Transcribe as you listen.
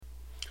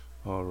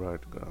All right,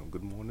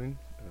 good morning.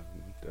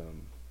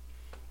 And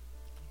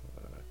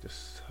I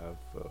just have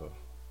a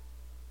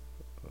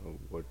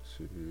word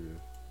to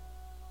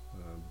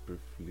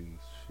briefly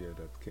share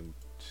that came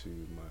to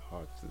my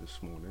heart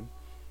this morning.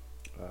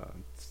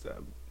 It's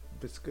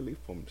basically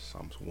from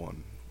Psalms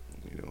 1.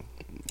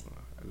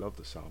 I love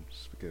the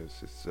Psalms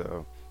because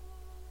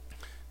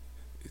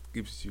it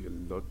gives you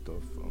a lot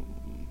of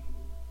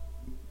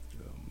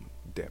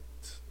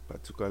depth,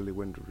 particularly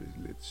when it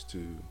relates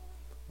to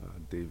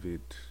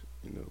David.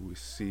 We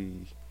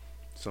see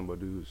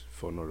somebody who's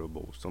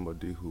vulnerable,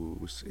 somebody who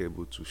is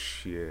able to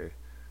share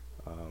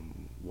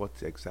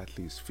what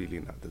exactly he's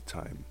feeling at the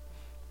time.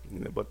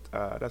 But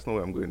that's not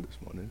where I'm going this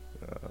morning.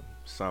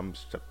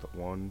 Psalms chapter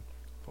 1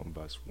 from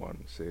verse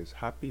 1 says,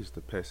 "Happy is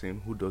the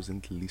person who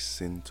doesn't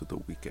listen to the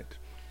wicked.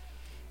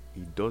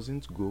 He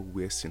doesn't go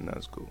where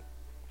sinners go.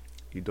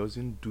 He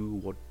doesn't do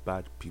what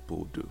bad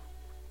people do."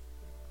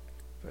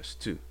 Verse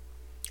 2,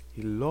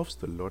 "He loves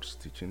the Lord's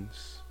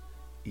teachings.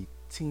 He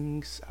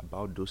thinks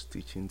about those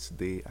teachings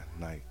day and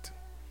night.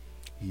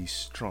 He is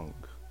strong,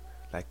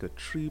 like a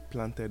tree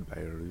planted by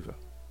a river.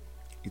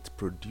 It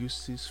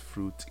produces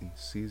fruit in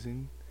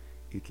season.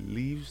 Its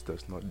leaves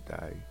does not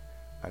die,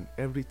 and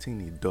everything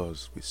he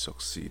does will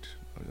succeed."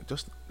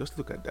 Just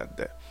look at that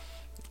there.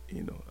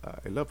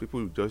 A lot of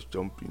people just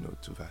jump,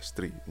 to verse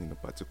 3,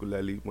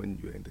 particularly when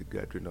you're in the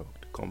gathering of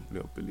the company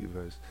of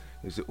believers.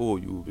 They say, "Oh,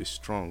 you will be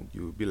strong.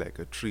 You will be like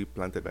a tree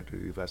planted by the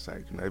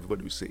riverside."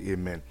 Everybody will say,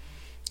 "Amen."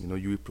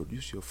 You will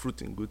produce your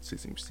fruit in good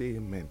season. You say,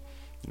 "Amen."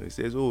 It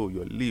says, "Oh,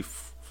 your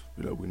leaf,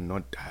 will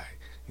not die."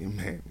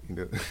 Amen. And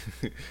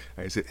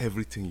it says,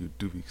 "Everything you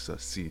do will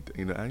succeed."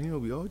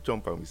 And we all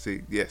jump and we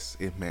say, "Yes,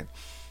 amen."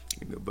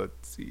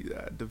 But see,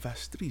 the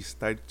verse 3 is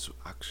tied to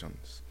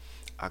actions.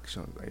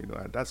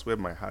 And that's where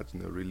my heart,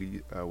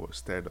 really was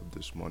stirred up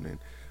this morning.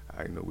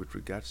 With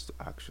regards to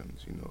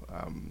actions,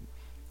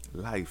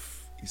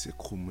 life is a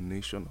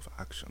culmination of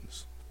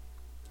actions.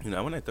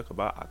 When I talk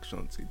about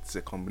actions, it's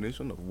a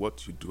combination of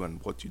what you do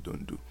and what you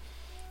don't do.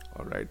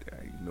 All right.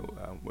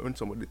 When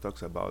somebody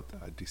talks about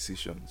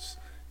decisions,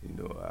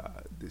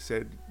 they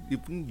said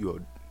even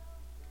your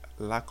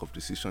lack of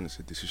decision is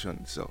a decision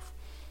itself.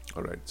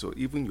 All right. So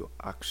even your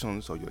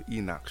actions or your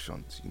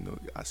inactions,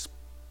 has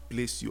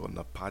placed you on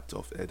a path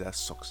of either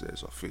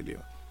success or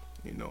failure.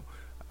 You know,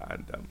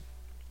 and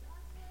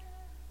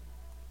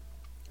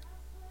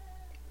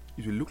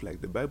if you look,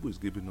 like the Bible is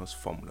giving us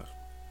formula.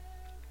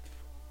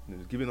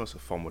 It's giving us a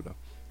formula,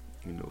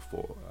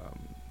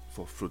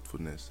 for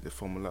fruitfulness, a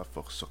formula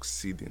for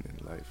succeeding in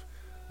life,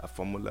 a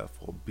formula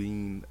for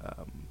being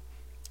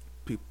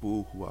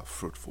people who are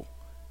fruitful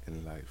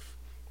in life.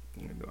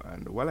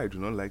 And while I do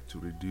not like to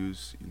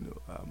reduce,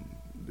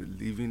 the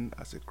living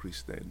as a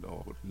Christian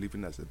or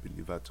living as a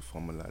believer to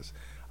formulas,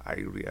 I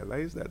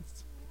realize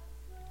that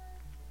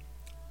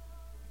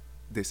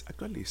there's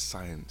actually a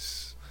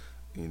science,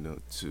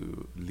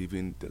 to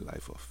living the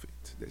life of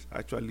faith. There's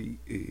actually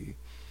a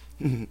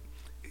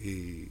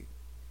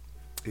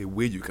a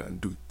way you can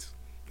do it.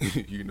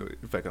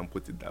 If I can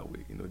put it that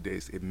way,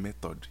 there's a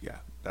method.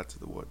 Yeah, that's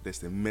the word.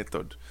 There's a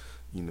method,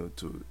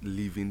 to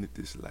living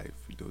this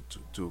life,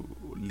 to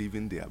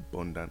living the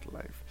abundant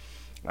life.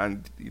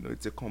 And,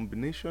 it's a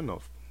combination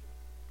of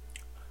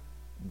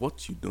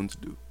what you don't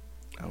do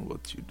and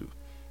what you do.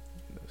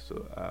 So,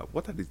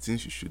 what are the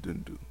things you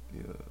shouldn't do?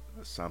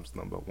 Psalms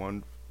number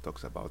 1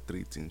 talks about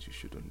 3 things you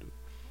shouldn't do.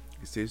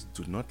 It says,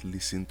 "Do not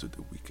listen to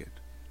the wicked.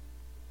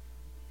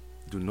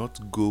 Do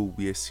not go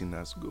where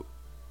sinners go.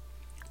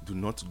 Do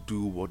not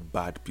do what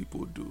bad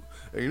people do."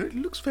 And, it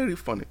looks very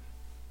funny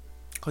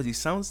because it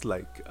sounds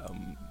like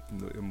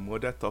a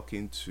mother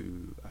talking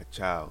to a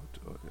child,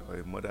 or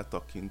a mother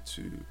talking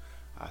to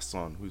her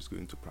son who's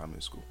going to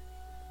primary school,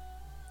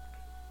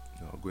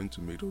 or going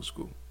to middle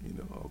school,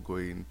 or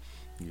going,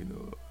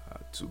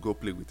 to go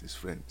play with his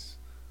friends.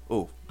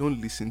 "Oh, don't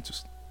listen to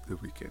the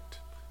wicked.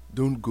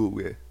 Don't go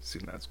where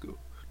sinners go.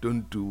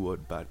 Don't do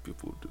what bad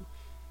people do."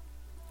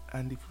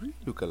 And if you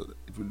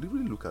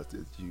really look at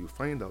it, you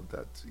find out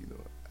that,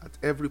 at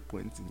every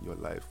point in your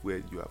life where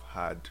you have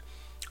had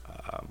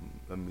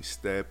a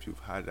misstep, you've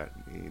had a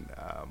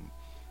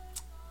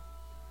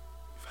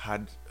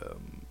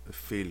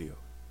failure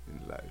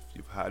in life,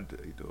 you've had,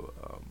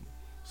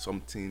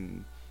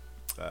 something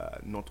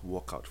not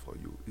work out for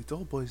you. It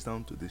all boils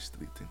down to these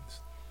 3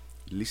 things: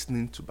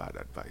 listening to bad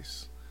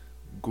advice,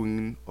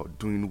 going or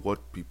doing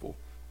what people,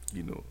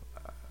 you know,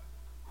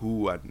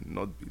 who are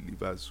not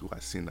believers, who are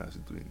sinners,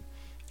 doing,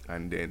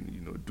 and then,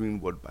 doing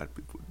what bad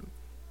people do.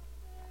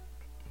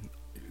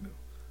 You know,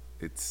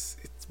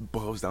 it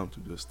boils down to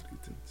those 3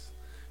 things.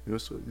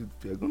 So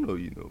if you're going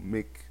to,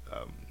 make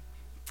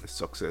a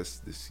success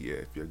this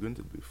year, if you're going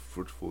to be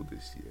fruitful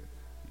this year,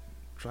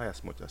 try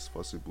as much as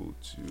possible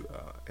to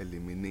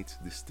eliminate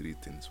these 3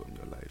 things from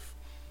your life: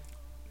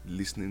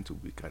 listening to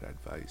wicked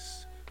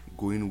advice,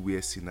 going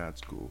where sinners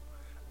go,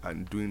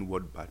 and doing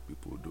what bad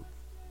people do.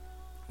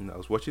 I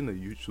was watching a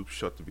YouTube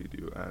short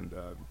video, and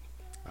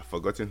I've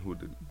forgotten who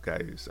the guy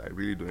is. I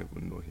really don't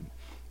even know him.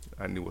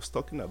 And he was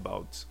talking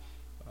about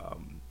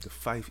the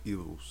five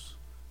evils,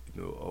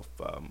 of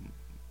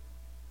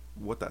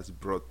what has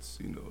brought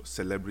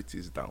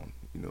celebrities down.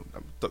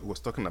 Was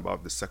talking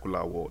about the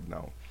secular world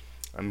now,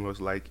 and was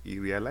like he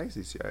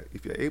realizes, yeah,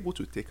 if you're able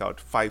to take out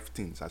five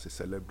things as a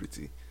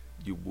celebrity,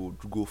 you would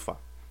go far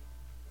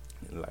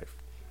in life.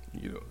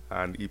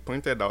 And he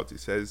pointed out, he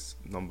says,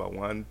 number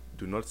one,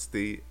 do not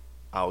stay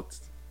out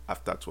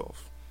after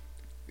 12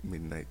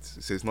 midnight.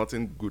 He says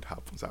nothing good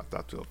happens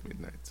after 12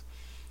 midnight.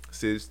 He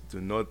says do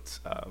not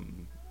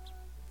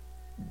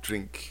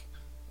drink,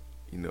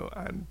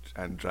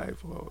 and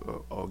drive,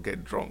 or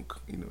get drunk.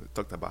 He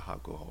talked about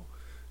alcohol.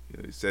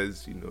 He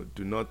says,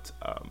 do not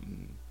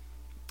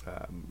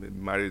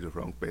marry the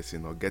wrong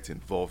person or get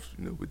involved,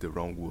 with the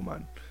wrong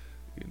woman.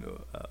 He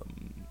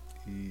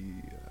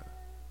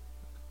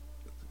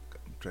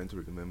I'm trying to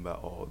remember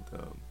all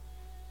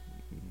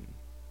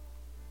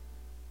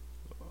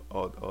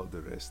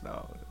the rest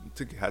now. I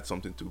think it had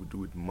something to do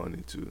with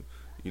money too.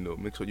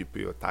 Make sure you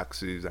pay your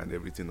taxes and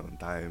everything on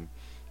time.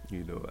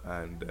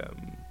 And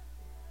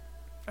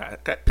I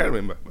can't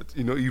remember, but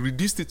he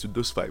reduced it to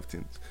those five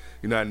things.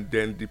 And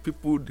then the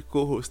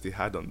co-hosts they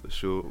had on the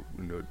show,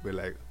 were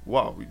like,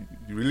 "Wow,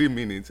 you really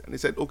mean it?" And he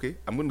said, "Okay,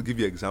 I'm going to give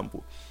you an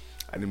example."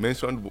 And he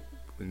mentioned,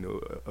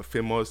 a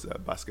famous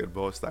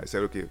basketball star. I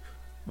said, "Okay,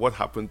 what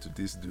happened to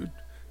this dude?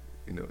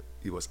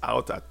 He was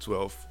out at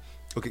 12."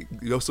 Okay,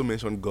 he also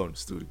mentioned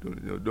guns too.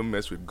 Don't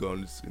mess with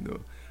guns.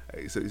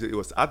 So he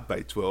was out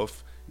by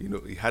 12.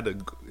 He had a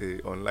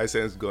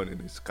unlicensed gun in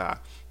his car,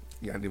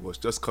 and he was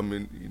just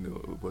coming.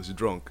 Was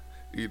drunk.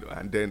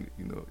 And then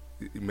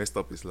he messed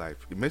up his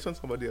life. He mentioned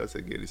somebody else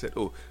again. He said,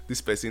 "Oh,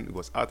 this person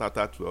was out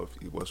after 12.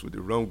 He was with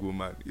the wrong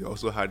woman. He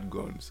also had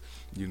guns.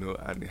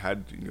 And he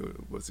had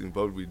was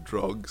involved with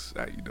drugs.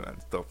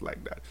 And stuff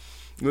like that."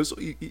 So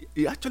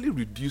he actually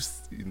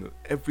reduced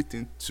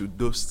everything to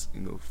those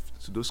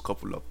to those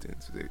couple of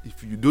things.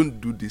 If you don't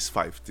do these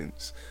five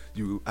things,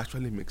 you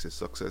actually make a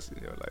success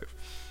in your life.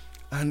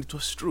 And it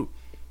was true.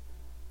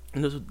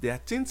 So there are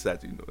things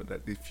that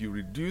that if you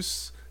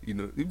reduce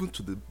even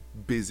to the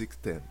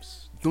basic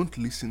terms, don't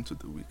listen to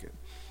the wicked.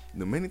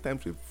 Many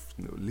times we've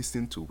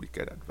listened to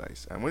wicked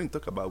advice, and when you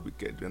talk about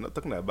wicked, we're not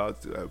talking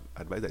about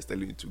advice that's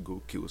telling you to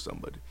go kill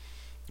somebody.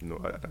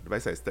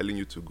 Advice is telling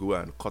you to go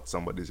and cut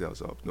somebody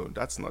else up. No,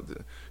 that's not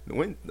the.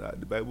 When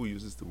the Bible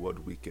uses the word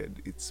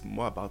wicked, it's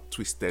more about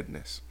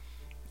twistedness.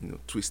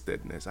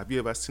 Twistedness. Have you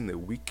ever seen a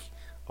wick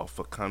of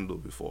a candle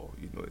before?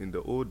 In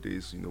the old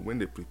days, when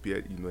they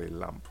prepared, a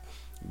lamp,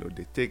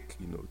 they take,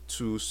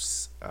 two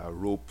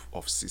rope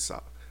of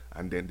sisal,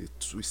 and then they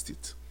twist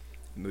it.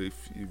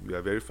 If you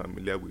are very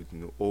familiar with,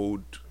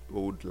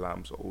 old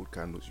lamps or old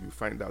candles, you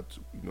find out,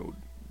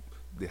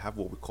 they have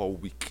what we call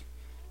wick.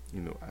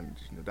 And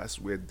that's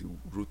where the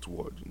root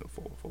word,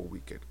 for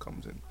wicked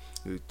comes in.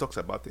 It talks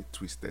about a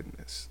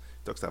twistedness.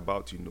 It talks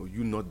about,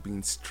 you not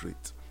being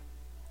straight.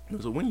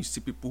 So when you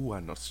see people who are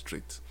not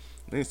straight,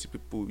 when you see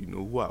people,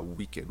 who are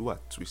wicked, who are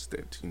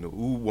twisted,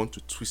 who want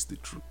to twist the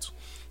truth,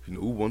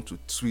 who want to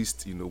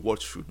twist,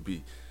 what should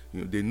be.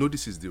 They know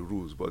this is the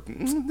rules, but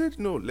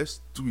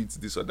let's do it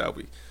this or that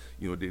way.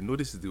 They know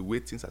this is the way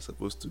things are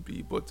supposed to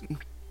be, but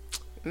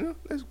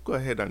let's go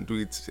ahead and do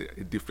it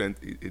a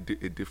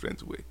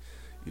different way.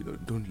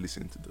 Don't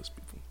listen to those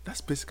people. That's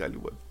basically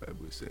what the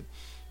Bible is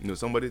saying.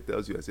 Somebody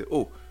tells you, I say,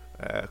 "Oh,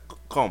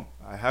 come,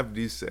 I have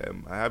this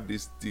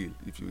deal.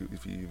 If you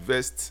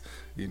invest,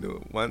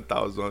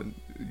 1,000,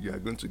 you are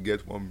going to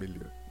get 1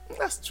 million."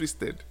 That's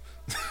twisted.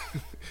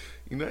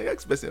 You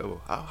expect,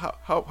 "Oh,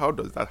 how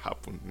does that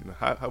happen?"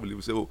 How will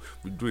you say, "Oh,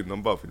 we do a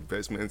number of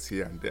investments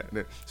here and there," and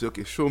then say,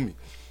 "Okay, show me."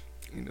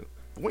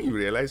 When you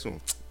realize,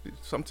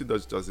 something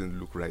doesn't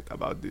look right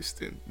about this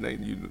thing,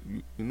 then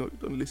you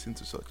don't listen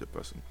to such a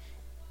person.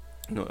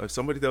 If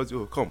somebody tells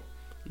you, "Oh, come,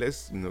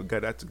 let's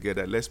gather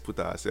together, let's put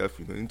ourselves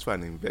into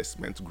an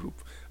investment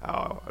group,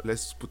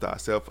 let's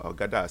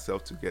gather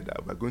ourselves together,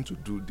 we're going to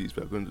do this,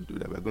 we're going to do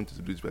that, we're going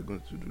to do this, we're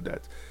going to do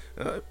that,"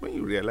 when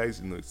you realize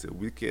it's a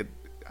wicked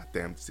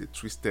attempt, it's a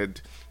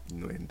twisted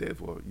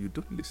endeavor, you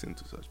don't listen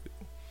to such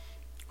people.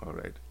 All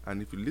right.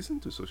 And if you listen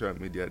to social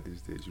media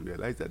these days, you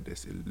realize that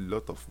there's a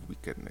lot of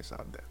wickedness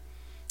out there.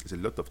 There's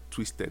a lot of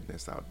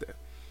twistedness out there.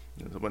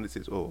 Somebody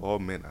says, "Oh, all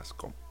men has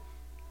come,"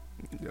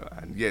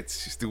 and yet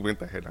she still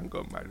went ahead and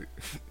got married.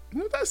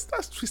 That's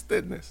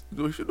twistedness.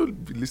 You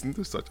shouldn't be listening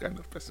to such kind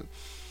of person.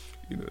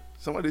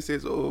 Somebody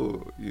says,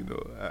 "Oh,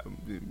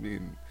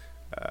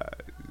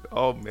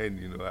 all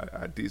men,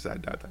 are this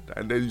and that,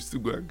 and then you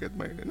still go and get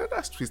married."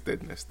 That's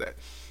twistedness there.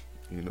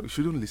 You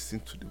shouldn't listen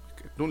to the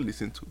wicked. Don't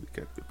listen to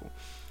wicked people.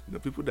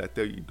 People that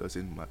tell you it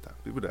doesn't matter.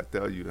 People that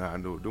tell you,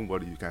 "No, don't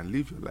worry, you can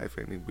live your life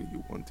any way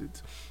you want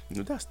it."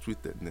 That's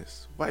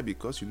twistedness. Why?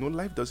 Because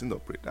life doesn't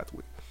operate that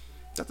way.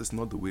 That is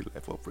not the way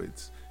life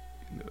operates.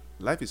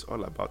 Life is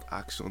all about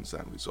actions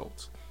and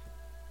results.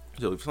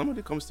 So if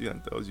somebody comes to you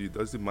and tells you it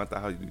doesn't matter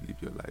how you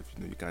live your life,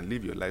 you can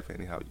live your life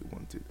anyhow you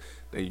want it,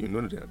 then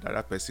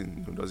that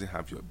person doesn't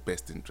have your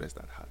best interest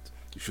at heart.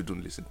 You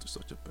shouldn't listen to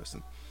such a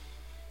person.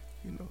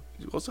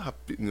 You also have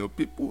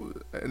people,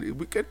 and a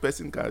wicked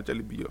person can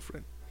actually be your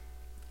friend.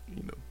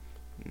 You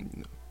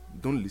know,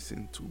 don't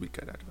listen to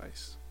wicked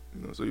advice.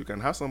 So you can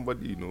have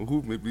somebody,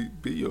 who maybe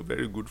be your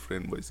very good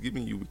friend, but is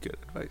giving you wicked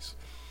advice.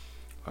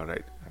 All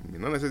right. I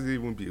mean, not necessarily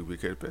even be a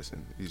wicked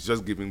person. He's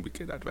just giving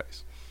wicked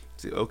advice.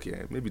 Say,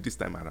 okay, maybe this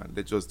time around,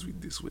 let's just do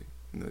it this way.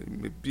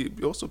 Maybe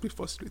also be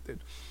frustrated.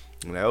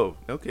 Like, oh,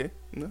 okay,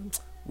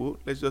 well,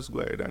 let's just go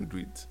ahead and do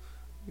it.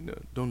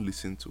 Don't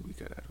listen to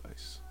wicked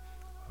advice.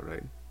 All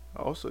right.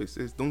 Also, it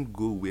says, don't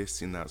go where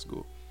sinners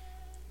go.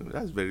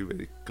 That's very,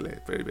 very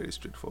clear, very, very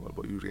straightforward.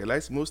 But you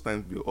realize most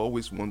times we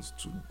always want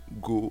to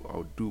go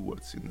or do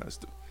what sinners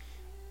do.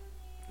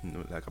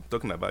 Like I'm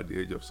talking about the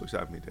age of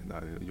social media now.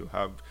 You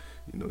have,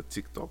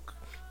 TikTok,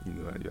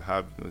 and you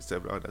have,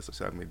 several other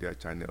social media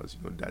channels,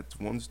 that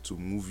want to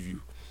move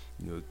you,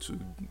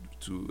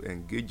 to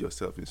engage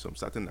yourself in some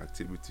certain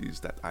activities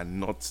that are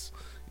not,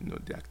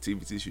 the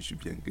activities you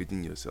should be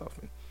engaging yourself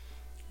in.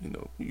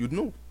 You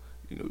know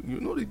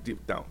it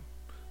deep down.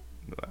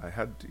 I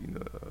had,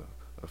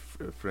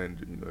 a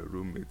friend, a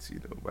roommate,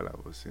 while I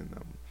was in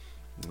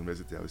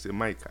university. I would say,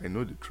 Mike, I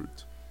know the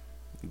truth.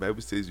 The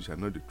Bible says you shall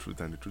know the truth,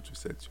 and the truth will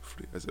set you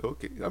free. I said,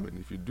 okay. I mean,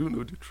 if you do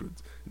know the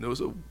truth,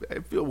 so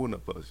every one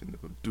of us,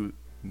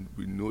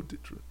 we know the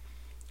truth.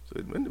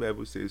 So when the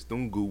Bible says,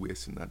 don't go where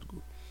sinners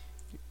go,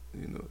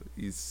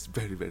 it's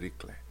very, very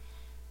clear.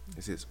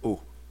 It says,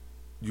 oh,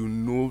 you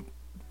know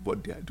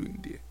what they are doing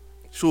there.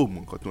 Show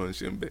them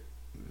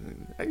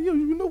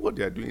you know what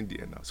they are doing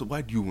there now. So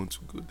why do you want to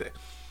go there?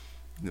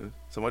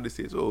 Somebody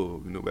says,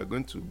 oh, we're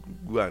going to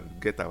go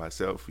and get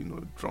ourselves,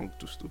 drunk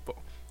to stupor.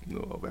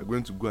 We're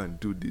going to go and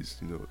do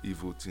this,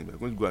 evil thing. We're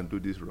going to go and do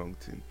this wrong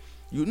thing.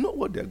 You know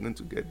what they're going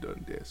to get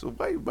done there. So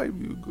why will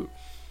you go?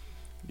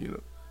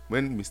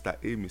 When Mr.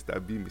 A,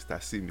 Mr. B,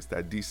 Mr. C,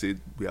 Mr. D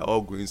said we are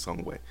all going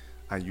somewhere,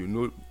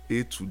 and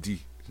A to D,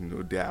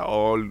 they are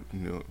all,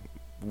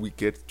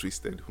 wicked,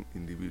 twisted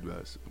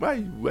individuals. Why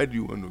do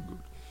you want to go?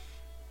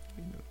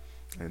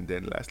 And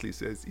then lastly, it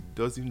says it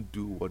doesn't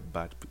do what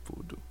bad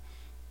people do.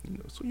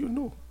 So you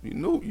know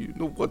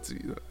what,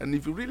 and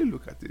if you really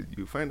look at it,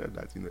 you find out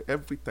that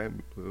every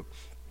time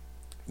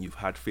you've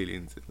had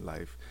failings in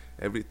life,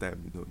 every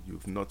time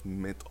you've not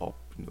met up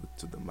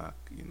to the mark,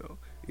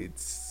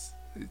 it's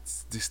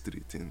these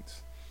three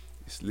things.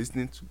 It's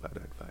listening to bad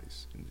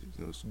advice,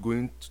 it's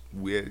going to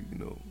where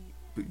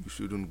you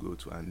shouldn't go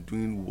to, and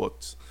doing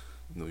what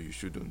you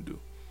shouldn't do.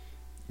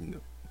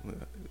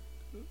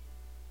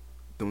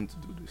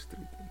 Don't do these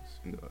three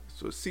things.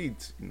 So see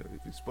it.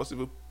 If it's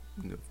possible,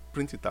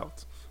 print it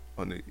out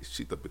on a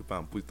sheet of paper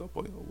and put it up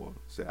on your wall.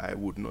 Say, I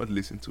would not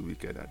listen to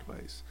wicked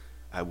advice.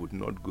 I would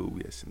not go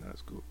where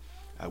sinners go.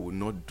 I would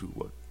not do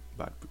what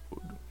bad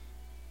people do.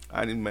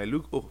 And it might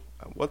look,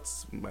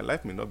 my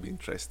life may not be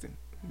interesting.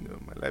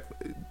 My life.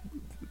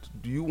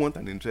 Do you want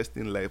an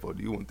interesting life, or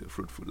do you want a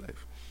fruitful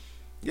life?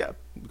 Yeah,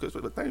 because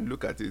by the time you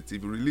look at it,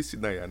 if you really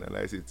sit down and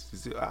analyze it, you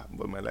say,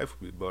 but my life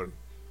will be boring.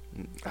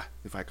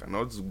 If I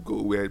cannot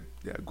go where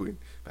they are going,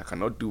 if I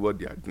cannot do what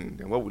they are doing,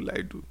 then what will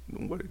I do?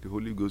 Don't worry, the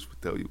Holy Ghost will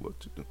tell you what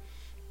to do.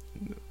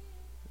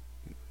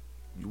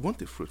 You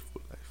want a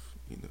fruitful life.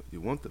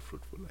 You want a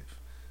fruitful life.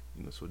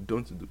 So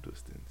don't do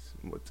those things.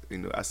 But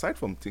aside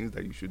from things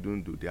that you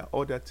shouldn't do, there are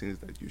other things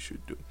that you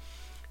should do.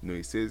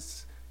 It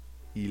says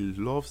he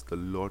loves the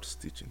Lord's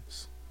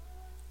teachings,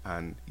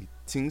 and he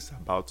thinks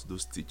about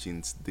those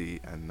teachings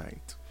day and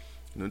night.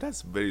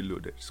 That's very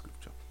loaded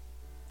scripture.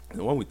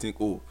 And when we think,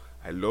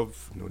 I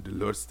love the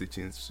Lord's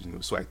teachings,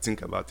 so I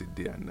think about it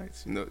day and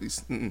night.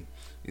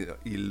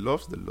 He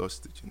loves the Lord's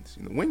teachings.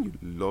 When you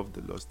love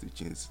the Lord's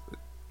teachings,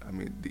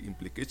 the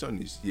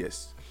implication is,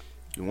 yes,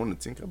 you want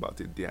to think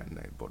about it day and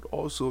night, but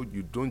also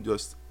you don't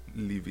just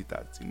leave it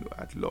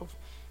at love,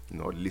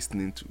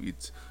 listening to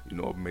it,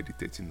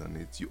 meditating on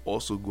it. You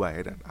also go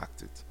ahead and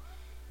act it.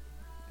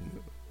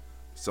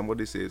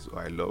 Somebody says,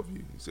 I love you.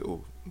 You say,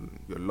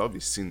 your love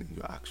is seen in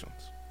your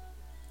actions.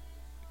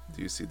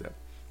 Do you see that?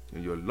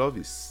 Your love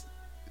is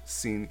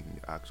seen in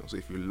your actions. So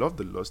if you love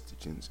the Lord's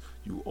teachings,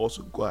 you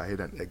also go ahead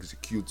and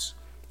execute,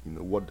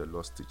 what the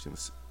Lord's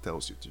teachings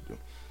tells you to do.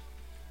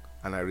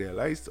 And I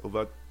realized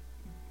over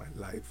my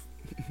life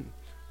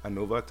and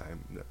over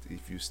time that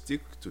if you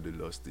stick to the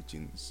Lord's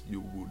teachings,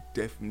 you will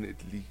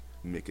definitely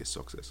make a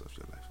success of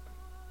your life.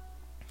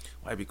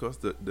 Why? Because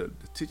the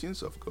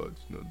teachings of God,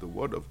 the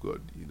Word of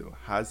God,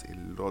 has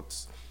a lot,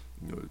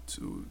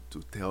 to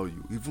tell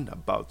you, even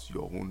about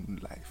your own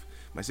life.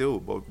 You might say,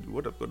 but the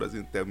Word of God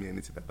doesn't tell me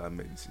anything about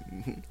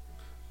medicine.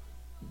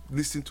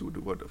 Listen to the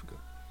Word of God.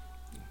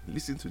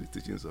 Listen to the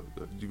teachings of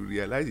God. You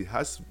realize it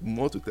has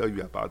more to tell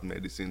you about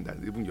medicine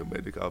than even your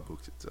medical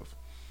books itself.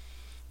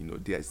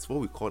 There's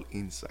what we call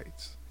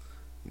insights.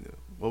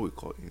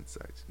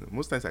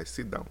 Most times I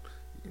sit down,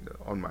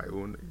 on my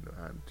own,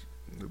 and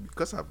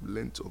because I've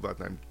learned over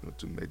time,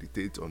 to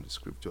meditate on the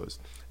scriptures.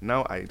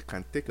 Now I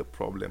can take a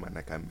problem and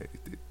I can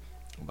meditate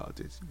about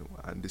it,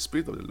 and the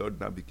Spirit of the Lord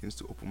now begins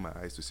to open my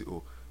eyes to say,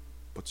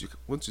 but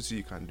once you see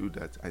you can do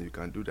that, and you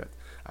can do that,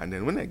 and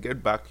then when I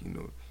get back,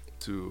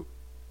 to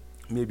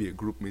maybe a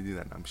group meeting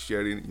and I'm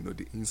sharing,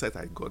 the insight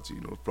I got,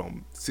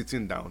 from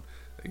sitting down,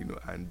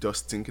 and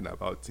just thinking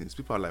about things.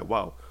 People are like,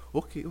 wow,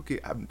 okay,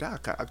 that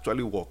can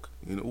actually work.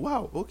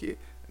 Wow, okay.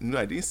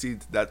 I didn't see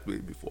it that way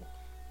before.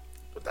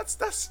 But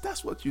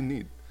that's what you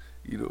need,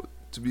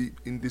 to be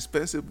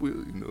indispensable,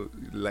 in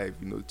life,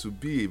 to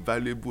be a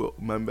valuable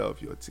member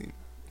of your team.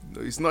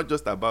 It's not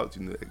just about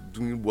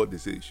doing what they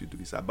say you should do.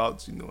 It's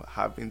about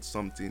having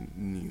something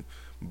new,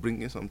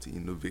 bringing something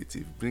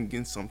innovative,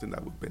 bringing something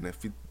that will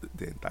benefit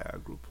the entire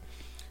group.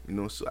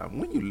 So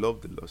and when you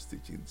love the Lord's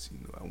teachings,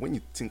 and when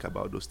you think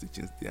about those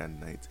teachings day and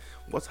night,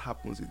 what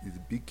happens is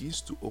it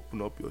begins to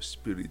open up your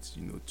spirit,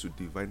 to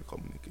divine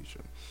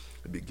communication.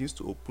 It begins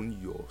to open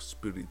your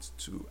spirit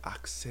to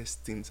access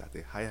things at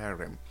a higher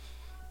realm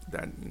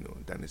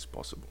than is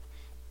possible.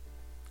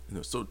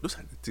 So those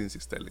are the things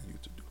He's telling you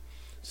to do.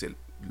 Say,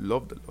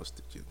 love the Lord's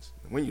teachings.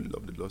 And when you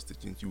love the Lord's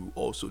teachings, you will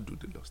also do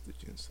the Lord's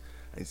teachings.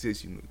 And He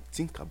says,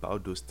 think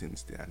about those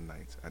things day and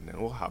night. And then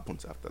what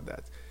happens after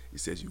that? He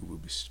says, you will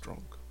be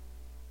strong,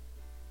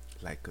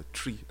 like a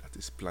tree that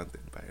is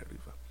planted by a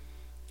river.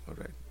 All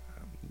right.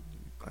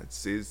 And it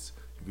says,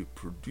 you will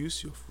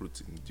produce your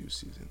fruit in due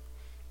season.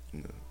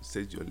 It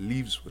says your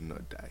leaves will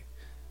not die.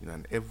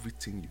 And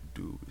everything you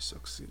do will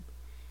succeed.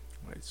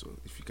 Right. So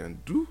if you can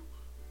do,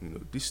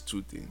 these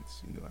two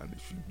things, and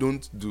if you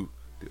don't do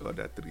the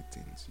other three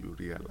things, you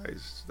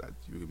realize that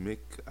you will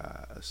make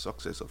a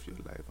success of your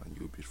life, and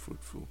you will be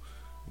fruitful,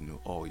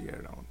 all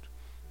year round.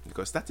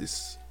 Because that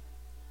is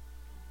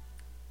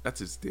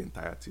the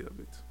entirety of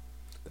it.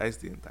 That is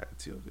the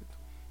entirety of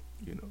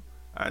it.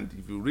 And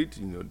if you read,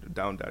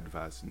 down that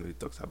verse, it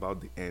talks about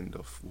the end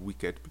of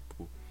wicked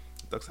people.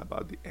 It talks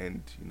about the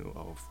end,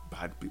 of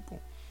bad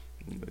people.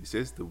 It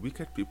says the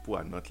wicked people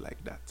are not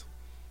like that.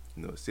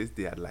 It says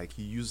they are like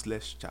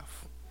useless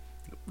chaff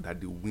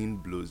that the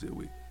wind blows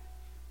away.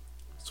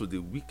 So the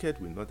wicked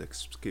will not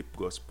escape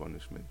God's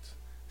punishment.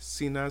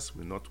 Sinners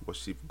will not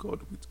worship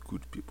God with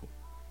good people.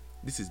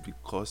 This is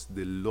because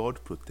the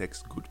Lord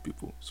protects good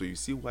people. So you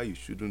see why you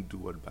shouldn't do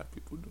what bad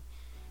people do.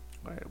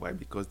 Why?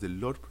 Because the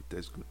Lord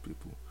protects good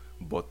people,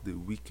 but the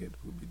wicked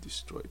will be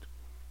destroyed.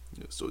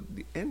 So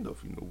the end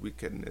of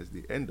wickedness,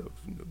 the end of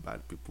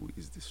bad people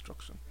is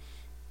destruction.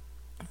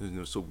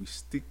 So we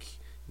stick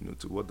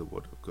to what the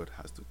Word of God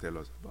has to tell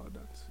us about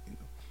that.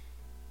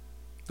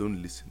 Don't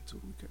listen to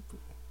wicked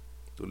people.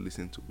 Don't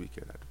listen to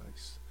wicked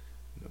advice.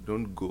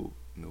 Don't go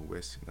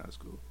where sinners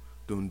go.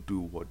 Don't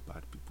do what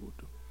bad people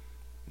do.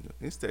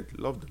 Instead,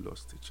 love the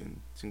Lord's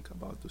teaching. Think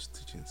about those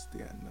teachings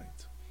day and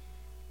night,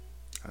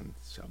 and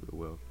it shall be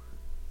well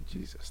in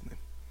Jesus' name.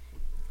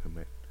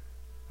 Amen.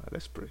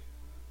 Let's pray.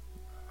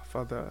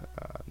 Father,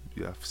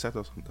 you have set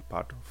us on the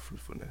path of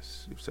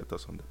fruitfulness. You've set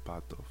us on the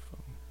path of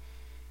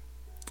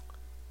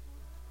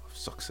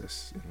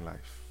success in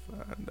life,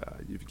 and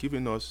you've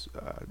given us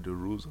the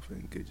rules of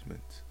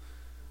engagement.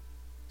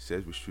 It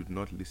says we should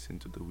not listen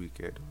to the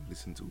wicked or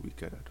listen to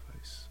wicked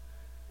advice.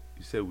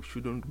 You said we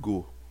shouldn't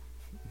go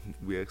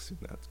where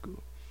sinners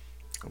go,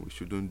 and we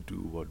shouldn't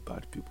do what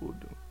bad people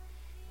do.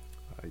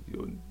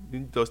 You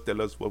didn't just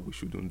tell us what we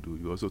shouldn't do,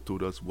 you also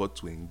told us what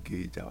to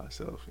engage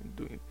ourselves in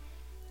doing.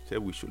 You said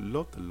we should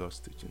love the Lord's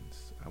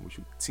teachings, and we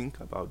should think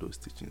about those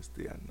teachings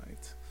day and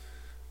night.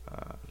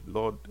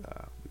 Lord,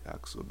 we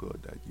ask, oh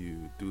God, that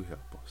you do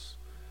help us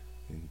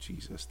in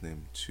Jesus'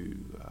 name to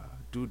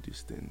do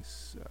these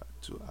things,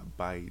 to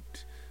abide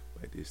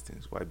by these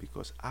things. Why?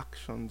 Because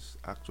actions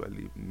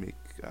actually make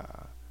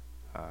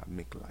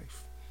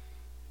life.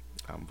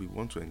 And we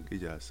want to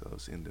engage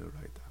ourselves in the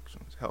right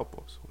actions. Help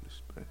us, Holy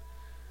Spirit,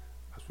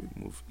 as we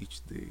move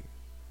each day.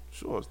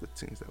 Show us the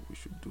things that we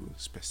should do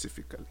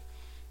specifically.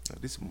 Now,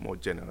 these are more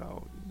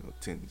general,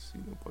 things,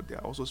 but there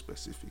are also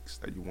specifics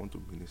that you want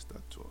to minister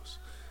to us.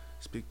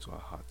 Speak to our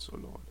hearts, O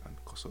Lord, and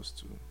cause us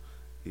to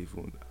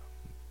even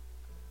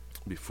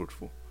be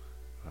fruitful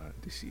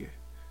this year.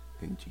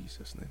 In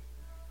Jesus' name.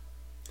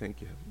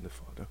 Thank you, Heavenly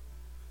Father,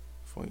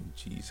 for in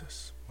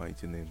Jesus'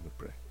 mighty name we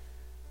pray.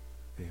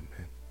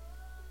 Amen.